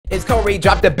It's Cory.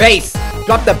 Drop the bass.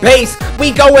 Drop the bass.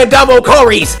 We going double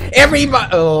Corys. Everybody.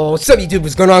 Oh, what's up, YouTube?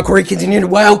 What's going on? CORYXKENSHIN here.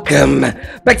 Welcome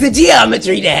back to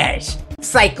Geometry Dash.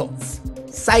 Cycles.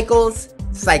 Cycles.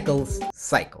 Cycles.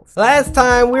 Cycles. Last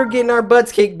time we were getting our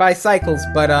butts kicked by cycles,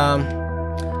 but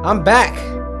I'm back.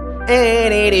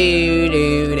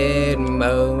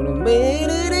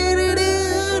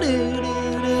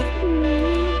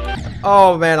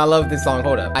 Oh man, I love this song.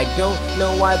 Hold up. I don't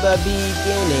know why the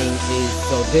beginning is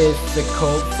so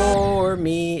difficult for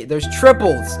me. There's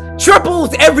triples.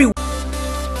 Triples everywhere.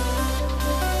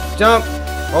 Jump.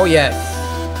 Oh yes.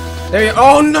 There you.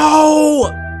 Oh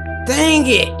no! Dang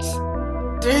it!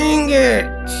 Dang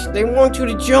it! They want you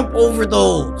to jump over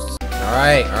those.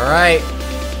 Alright, alright.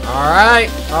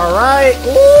 Alright, alright.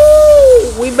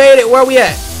 Ooh! We made it. Where we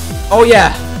at? Oh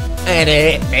yeah.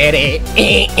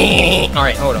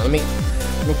 Alright, hold on, let me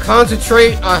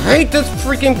concentrate. I hate this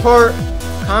freaking part.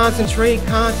 Concentrate.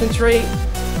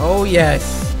 Oh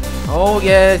yes. Oh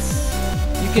yes.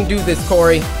 You can do this,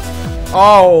 Cory.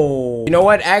 Oh, you know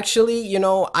what? Actually, you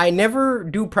know, I never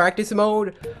do practice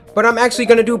mode, but I'm actually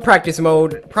gonna do practice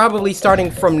mode probably starting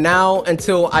from now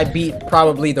until I beat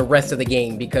probably the rest of the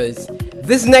game, because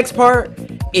this next part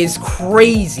is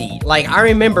crazy. Like, I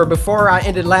remember before I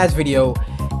ended last video,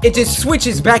 it just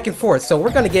switches back and forth, so we're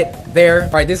gonna get there. All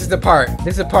right, this is the part.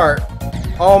 This is the part.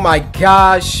 Oh my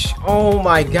gosh. Oh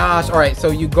my gosh. All right, so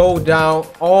you go down.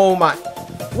 Oh my.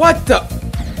 What the?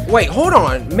 Wait, hold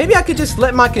on. Maybe I could just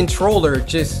let my controller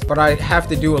just, but I have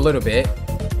to do a little bit.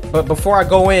 But before I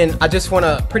go in, I just want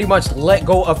to pretty much let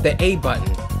go of the A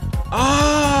button.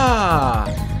 Ah,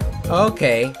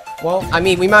 okay. Well, I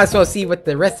mean, we might as well see what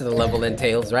the rest of the level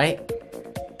entails, right?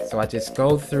 So I just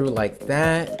go through like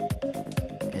that.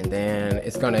 And then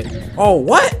it's gonna, oh,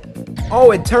 what?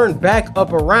 Oh, it turned back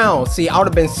up around. See, I would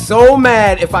have been so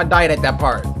mad if I died at that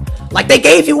part. Like, they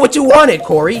gave you what you wanted,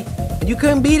 Cory, and you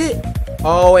couldn't beat it.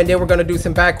 Oh, and then we're gonna do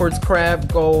some backwards crab,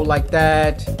 go like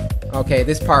that. Okay,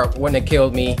 this part wouldn't have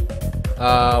killed me.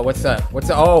 What's up? What's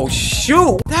up? Oh,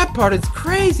 shoot, that part is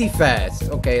crazy fast.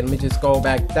 Okay, let me just go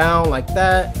back down like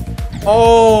that.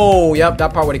 Oh, yep,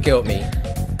 that part would have killed me.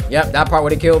 Yep, that part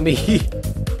would have killed me.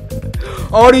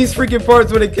 All these freaking parts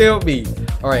would have killed me.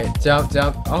 All right, jump.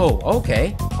 Oh,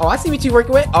 okay. Oh, I see what you're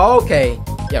working with. Oh, okay.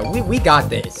 Yeah, we got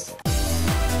this.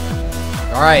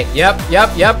 All right. Yep.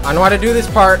 I know how to do this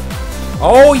part.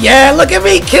 Oh yeah, look at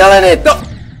me killing it. The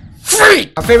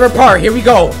freak. My favorite part. Here we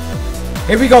go.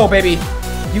 Here we go, baby.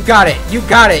 You got it. You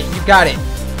got it. You got it.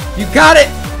 You got it.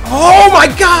 Oh my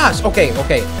gosh. Okay.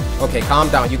 Calm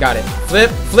down. You got it.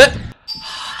 Flip.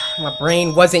 My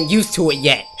brain wasn't used to it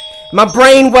yet. My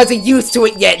brain wasn't used to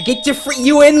it yet. Get your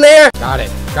you in there. Got it.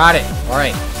 All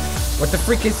right. What the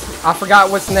freak is? I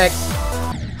forgot what's next.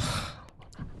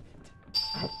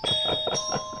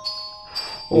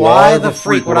 Why the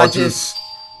freak would I just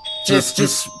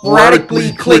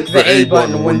sporadically click the A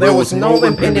button when there was no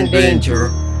impending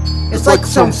danger? It's like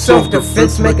some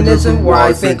self-defense mechanism where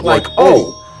I think like,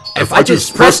 oh, if I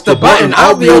just press the button,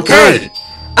 I'll be okay.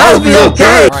 I'll be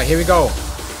okay. All right, here we go.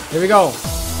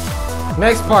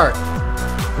 Next part.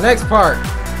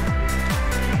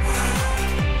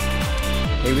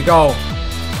 Here we go.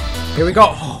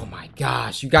 Oh my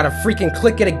gosh, you gotta freaking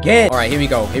click it again. All right, here we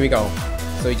go.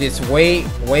 So you just wait.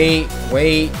 What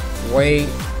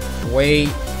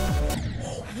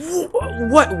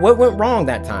went wrong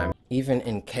that time? Even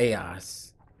in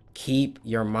chaos, keep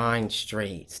your mind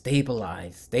straight.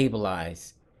 Stabilize.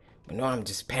 But no, I'm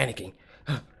just panicking.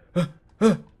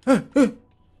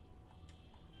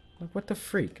 What the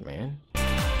freak, man?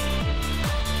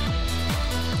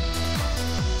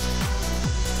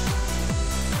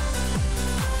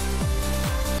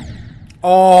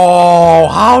 Oh,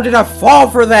 how did I fall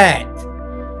for that?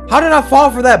 How did I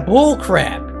fall for that bull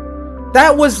crap?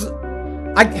 That was...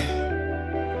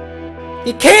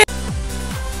 You can't...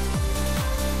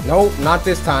 Nope, not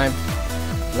this time.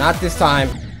 Not this time.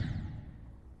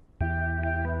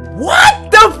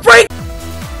 What the freak?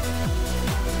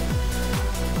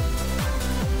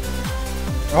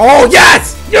 Oh,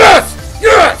 yes!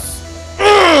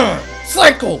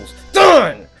 Cycles!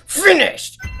 Done!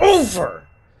 Finished! Over!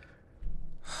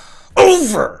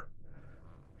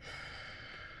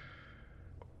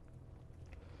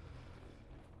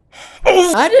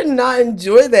 I did not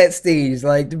enjoy that stage.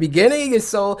 Like, the beginning is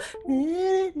so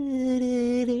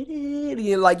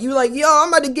like, you like, yo, I'm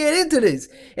about to get into this,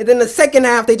 and then the second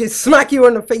half they just smack you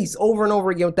in the face over and over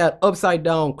again with that upside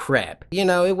down crap. You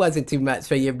know, it wasn't too much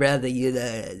for your brother, you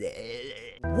know.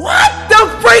 What the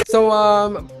freak? So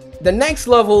The next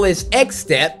level is X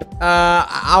Step.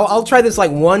 I'll try this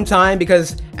like one time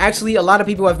because actually a lot of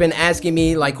people have been asking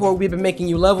me like, Corey, we've been making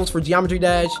you levels for Geometry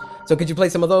Dash, so could you play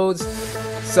some of those?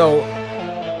 So,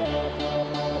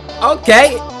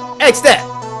 okay, X Step,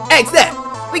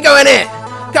 we going in.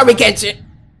 CORYXKENSHIN.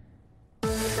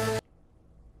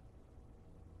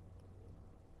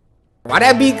 Why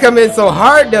that beat come in so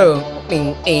hard though?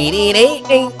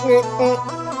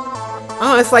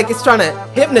 Oh, it's like it's trying to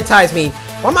hypnotize me.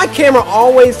 Why my camera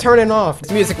always turning off?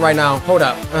 It's music right now. Hold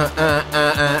up.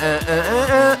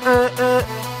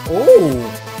 Ooh.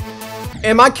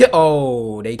 Am I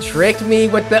Oh, they tricked me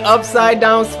with the upside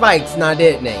down spikes, now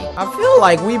didn't they? I feel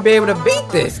like we'd be able to beat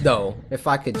this though, if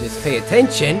I could just pay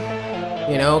attention.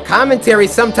 You know, commentary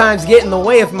sometimes get in the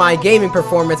way of my gaming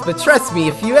performance, but trust me,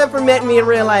 if you ever met me in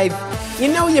real life, you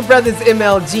know your brother's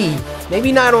MLG.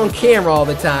 Maybe not on camera all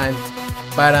the time,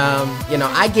 but you know,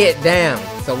 I get down.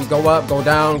 So we go up, go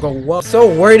down, go up. So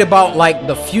worried about like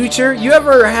the future. You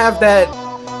ever have that?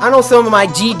 I know some of my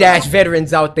G-Dash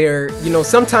veterans out there, you know,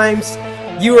 sometimes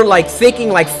you are like thinking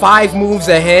like 5 moves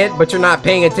ahead, but you're not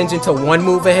paying attention to 1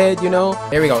 move ahead, you know?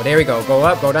 There we go, there we go. Go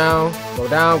up, go down,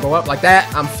 go up like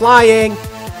that. I'm flying.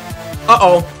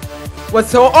 Uh-oh.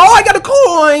 What's so? Oh, I got a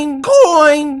coin.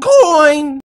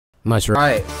 Mushroom. All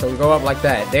right, so we go up like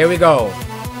that. There we go.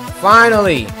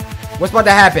 Finally. What's about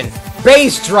to happen?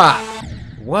 Base drop.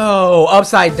 Whoa,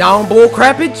 upside down bull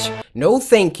crappage? No,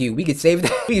 thank you. We could save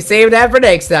that. We could save that for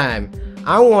next time.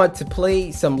 I want to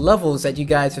play some levels that you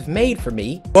guys have made for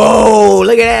me. Whoa,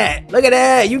 look at that. Look at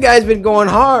that. You guys been going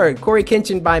hard.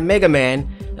 CORYXKENSHIN by Mega Man.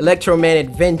 Electro Man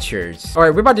Adventures. All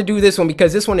right, we're about to do this one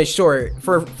because this one is short.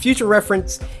 For future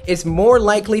reference, it's more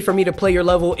likely for me to play your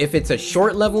level if it's a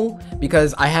short level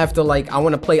because I have to like, I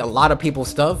want to play a lot of people's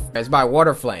stuff. It's by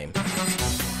Waterflame.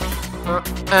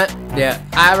 Yeah,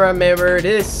 I remember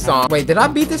this song. Wait, did I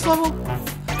beat this level?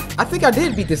 I think I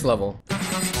did beat this level.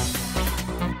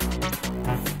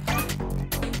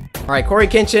 Alright,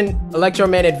 CORYXKENSHIN Electro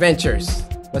Man Adventures.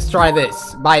 Let's try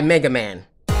this by Mega Man.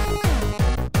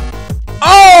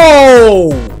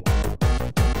 Oh!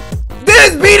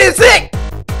 This beat is sick!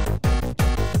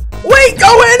 Wait,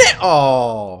 go in it!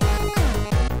 Oh.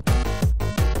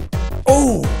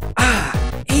 Ooh, ah,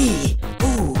 ee,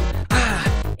 ooh, ah,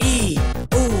 ee,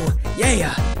 ooh,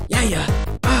 yeah,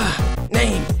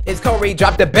 name is Corey,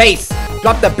 drop the bass,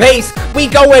 we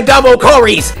going double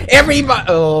Corys, everybody,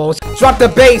 oh, drop the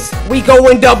bass, we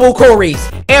going double Corys,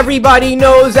 everybody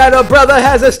knows that a brother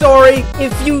has a story,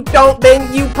 if you don't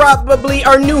then you probably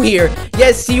are new here,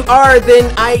 yes you are,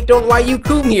 then I don't why you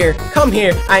come here,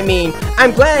 I mean,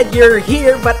 I'm glad you're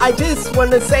here, but I just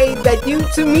want to say that you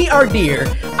to me are dear,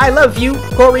 I love you,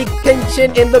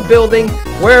 CORYXKENSHIN in the building,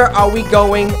 where are we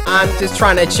going, I'm just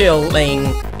trying to chilling,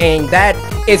 and that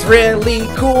is really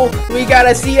cool, we got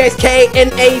a CSK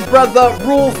and a brother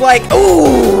rules like, ooh,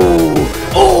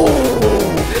 ooh,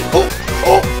 ooh, ooh,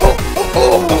 ooh,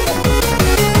 ooh.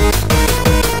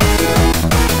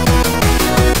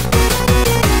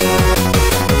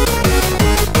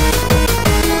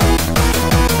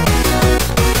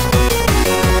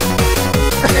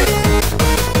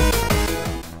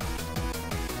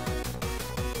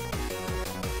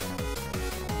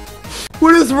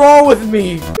 What is wrong with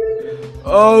me?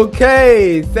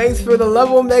 Okay, thanks for the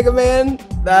level, Mega Man.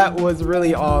 That was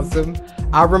really awesome.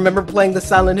 I remember playing the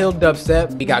Silent Hill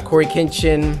dubstep. We got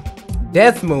CORYXKENSHIN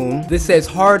Death Moon. This says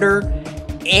harder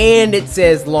and it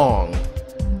says long.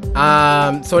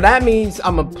 So that means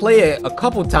I'm gonna play it a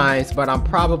couple times, but I'm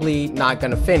probably not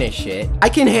gonna finish it. I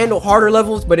can handle harder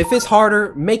levels, but if it's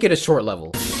harder, make it a short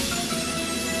level.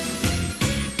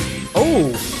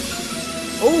 Oh.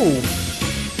 Oh.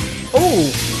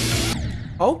 Oh.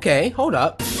 Okay, hold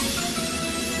up.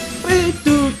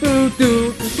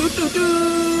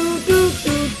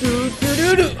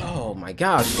 Oh my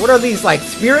gosh, what are these, like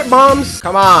spirit bombs?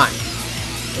 Come on.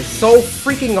 It's so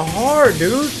freaking hard,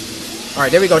 dude.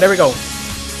 Alright, there we go, there we go.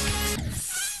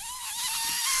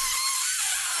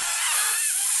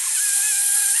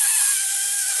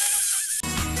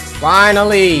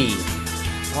 Finally.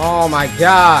 Oh my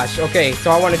gosh. Okay,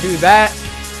 so I want to do that.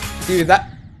 Do that.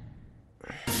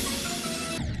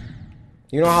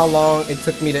 You know how long it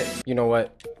took me to... You know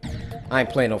what? I ain't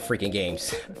playing no freaking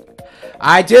games.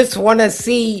 I just want to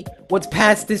see what's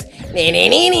past this.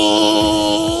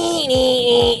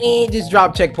 Just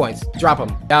drop checkpoints. Drop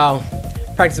them. Yo,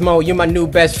 practice mode, you my new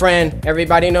best friend.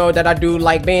 Everybody know that I do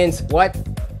like Benz. What?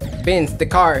 Benz, the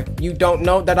car. You don't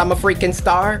know that I'm a freaking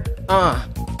star?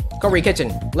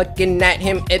 CORYXKENSHIN. Looking at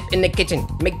him in the kitchen.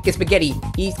 Making spaghetti.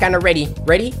 He's kind of ready.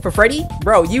 Ready for Freddy?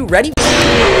 Bro, you ready?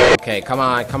 Okay, come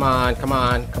on, come on, come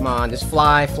on, come on. Just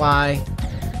fly, fly.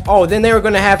 Oh, then they were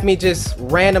gonna have me just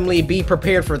randomly be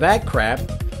prepared for that crap.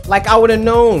 Like I would have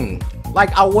known.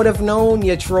 Like I would have known,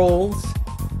 you trolls.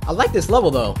 I like this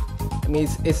level though. I mean,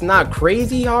 it's not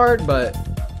crazy hard, but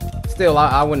still,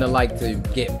 I wouldn't have liked to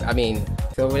get, I mean,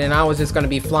 so then I was just gonna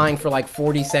be flying for like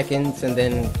 40 seconds and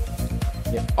then,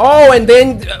 yeah. Oh, and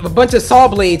then a bunch of saw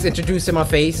blades introduced in my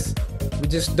face. We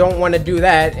just don't want to do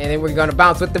that, and then we're gonna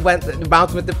bounce with the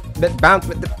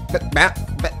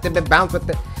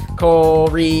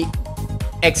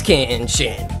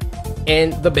CORYXKENSHIN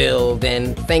in the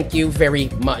building. Thank you very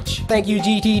much. Thank you,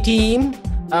 GT team.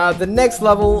 The next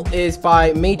level is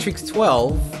by Matrix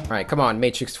 12. All right, come on,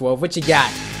 Matrix 12. What you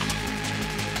got?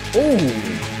 Ooh,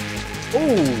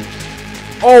 ooh.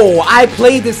 Oh, I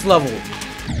played this level.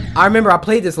 I remember I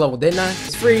played this level, didn't I?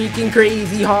 It's freaking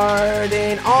crazy hard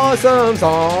and awesome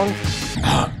song.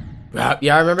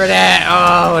 Yeah, I remember that.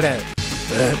 Oh, that.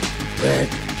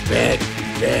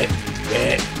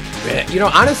 You know,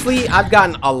 honestly, I've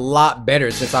gotten a lot better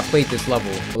since I played this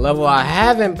level. The level I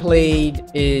haven't played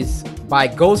is by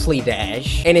Ghostly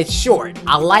Dash, and it's short.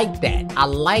 I like that. I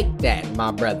like that,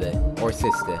 my brother or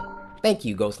sister. Thank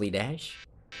you, Ghostly Dash.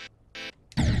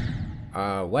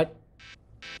 What?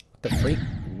 The freak?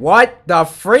 What the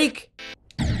freak?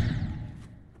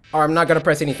 Or I'm not gonna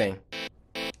press anything.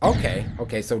 Okay,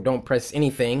 okay, so don't press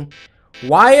anything.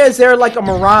 Why is there like a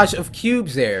mirage of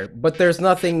cubes there, but there's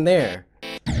nothing there?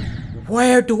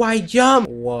 Where do I jump?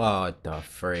 What the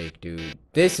freak, dude?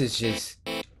 This is just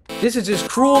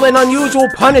cruel and unusual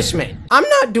punishment. I'm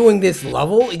not doing this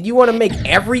level. You want to make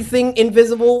everything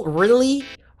invisible? Really?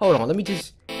 Hold on, let me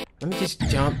just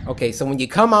jump. Okay, so when you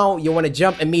come out, you want to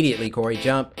jump immediately, Corey.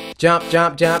 Jump, jump,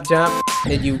 jump, jump, jump.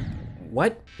 And then you,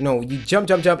 what? No, you jump,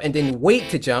 jump, jump, and then wait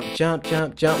to jump. Jump,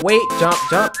 jump, jump, wait, jump,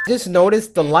 jump. Just notice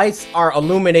the lights are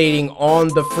illuminating on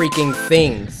the freaking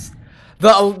things.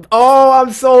 Oh,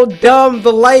 I'm so dumb.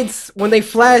 The lights, when they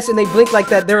flash and they blink like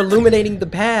that, they're illuminating the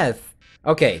path.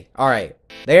 Okay, alright.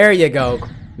 There you go.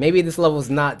 Maybe this level's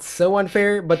not so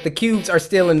unfair, but the cubes are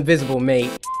still invisible, mate.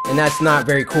 And that's not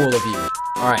very cool of you.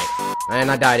 Alright.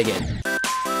 And I died again.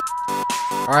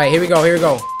 Alright, here we go, here we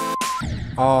go.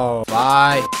 Oh,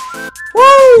 bye.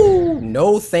 Woo!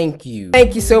 No thank you.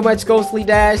 Thank you so much, Ghostly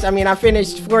Dash. I mean, I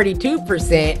finished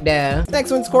 42% now.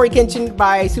 Next one's CORYKENSHIN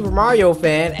by Super Mario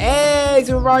Fan. Hey,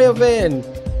 Super Mario Fan.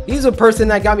 He's a person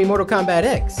that got me Mortal Kombat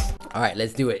X. Alright,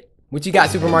 let's do it. What you got,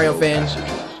 Super Mario Fan?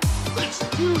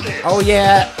 Oh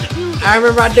yeah, I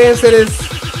remember I danced to this.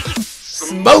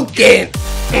 Smoking.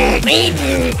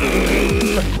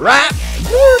 Right.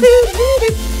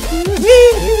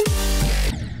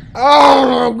 Oh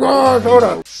my God, hold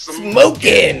up.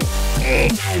 Smoking.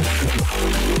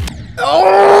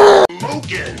 Oh.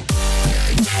 Smoking.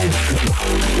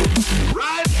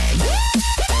 Right.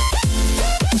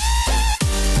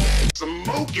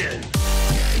 Smoking.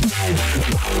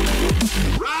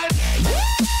 Right.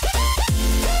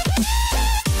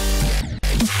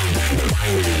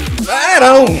 I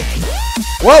don't.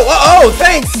 Whoa, whoa, oh,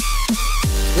 thanks.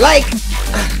 Like.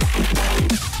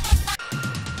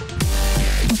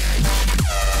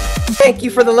 Thank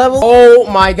you for the level. Oh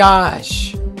my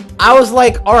gosh. I was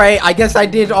like, all right, I guess I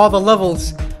did all the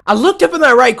levels. I looked up in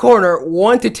that right corner,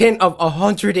 1 to 10 of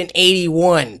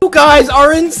 181. You guys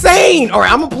are insane. All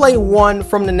right, I'm gonna play one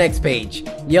from the next page.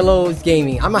 Yellow's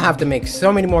Gaming. I'm gonna have to make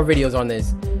so many more videos on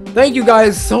this. Thank you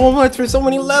guys so much for so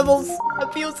many levels.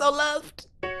 I feel so loved.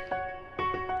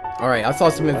 All right, I saw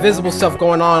some invisible stuff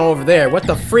going on over there. What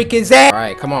the freak is that? All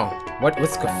right, come on.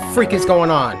 What's the freak is going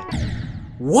on?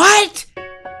 What?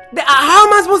 How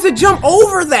am I supposed to jump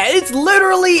over that? It's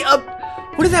literally a...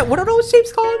 What is that? What are those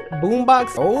shapes called?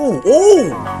 Boombox? Oh,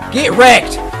 oh! Get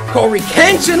wrecked!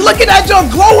 CORYKENSHIN! Look at that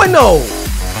jump glowing though!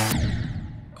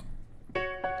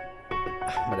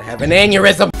 I'm gonna have an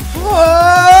aneurysm.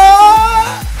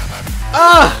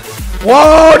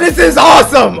 Whoa! This is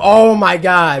awesome! Oh my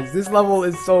gosh, this level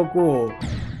is so cool.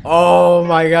 Oh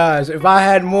my gosh, if I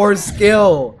had more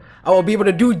skill, I will be able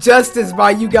to do justice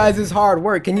by you guys' hard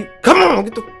work. Can you... Come on!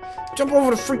 Get the... Jump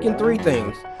over the freaking 3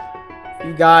 things.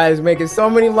 You guys making so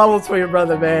many levels for your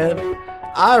brother, man.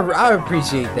 I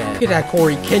appreciate that. Look at that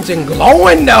CORYKENSHIN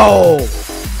glowing though.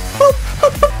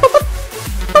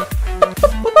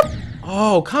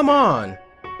 Oh, come on.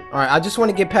 All right, I just want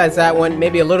to get past that one,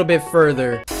 maybe a little bit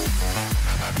further.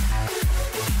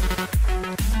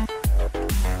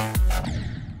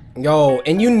 Yo,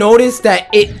 and you notice that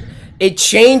it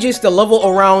changes the level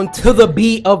around to the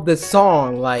beat of the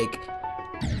song. Like,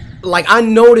 like I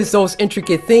notice those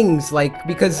intricate things, like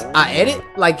because I edit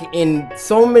like in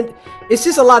so many. It's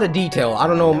just a lot of detail. I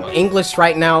don't know English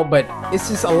right now, but it's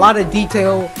just a lot of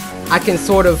detail I can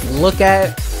sort of look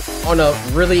at on a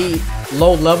really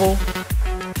low level.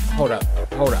 Hold up.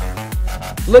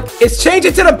 Look, it's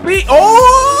changing to the beat.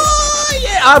 Oh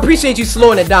yeah, I appreciate you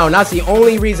slowing it down. That's the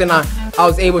only reason I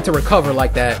was able to recover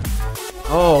like that.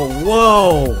 Oh,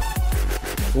 whoa.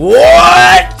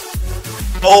 What?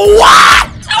 What?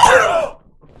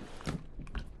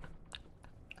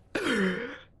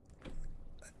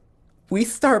 We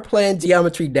start playing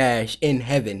Geometry Dash in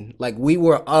heaven. Like we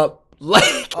were up,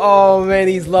 like, oh man,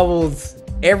 these levels,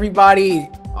 everybody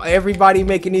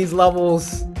making these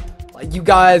levels. Like, you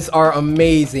guys are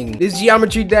amazing. This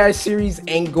Geometry Dash series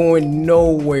ain't going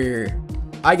nowhere.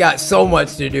 I got so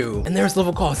much to do. And there's a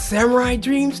level called Samurai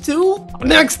Dreams too.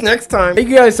 Next time. Thank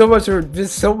you guys so much for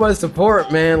just so much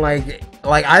support, man. Like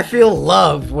I feel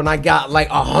loved when I got like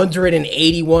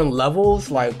 181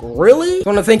 levels. Like, really? I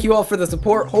want to thank you all for the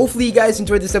support. Hopefully you guys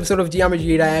enjoyed this episode of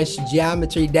Geometry Dash.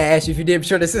 If you did, be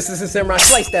sure to Sisters and Samurai,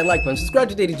 slice that like button, subscribe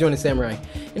today to join the Samurai.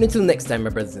 And until next time,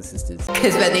 my brothers and sisters.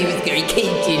 Cause my name is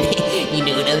CORYXKENSHIN. You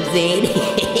know what I'm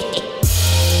saying?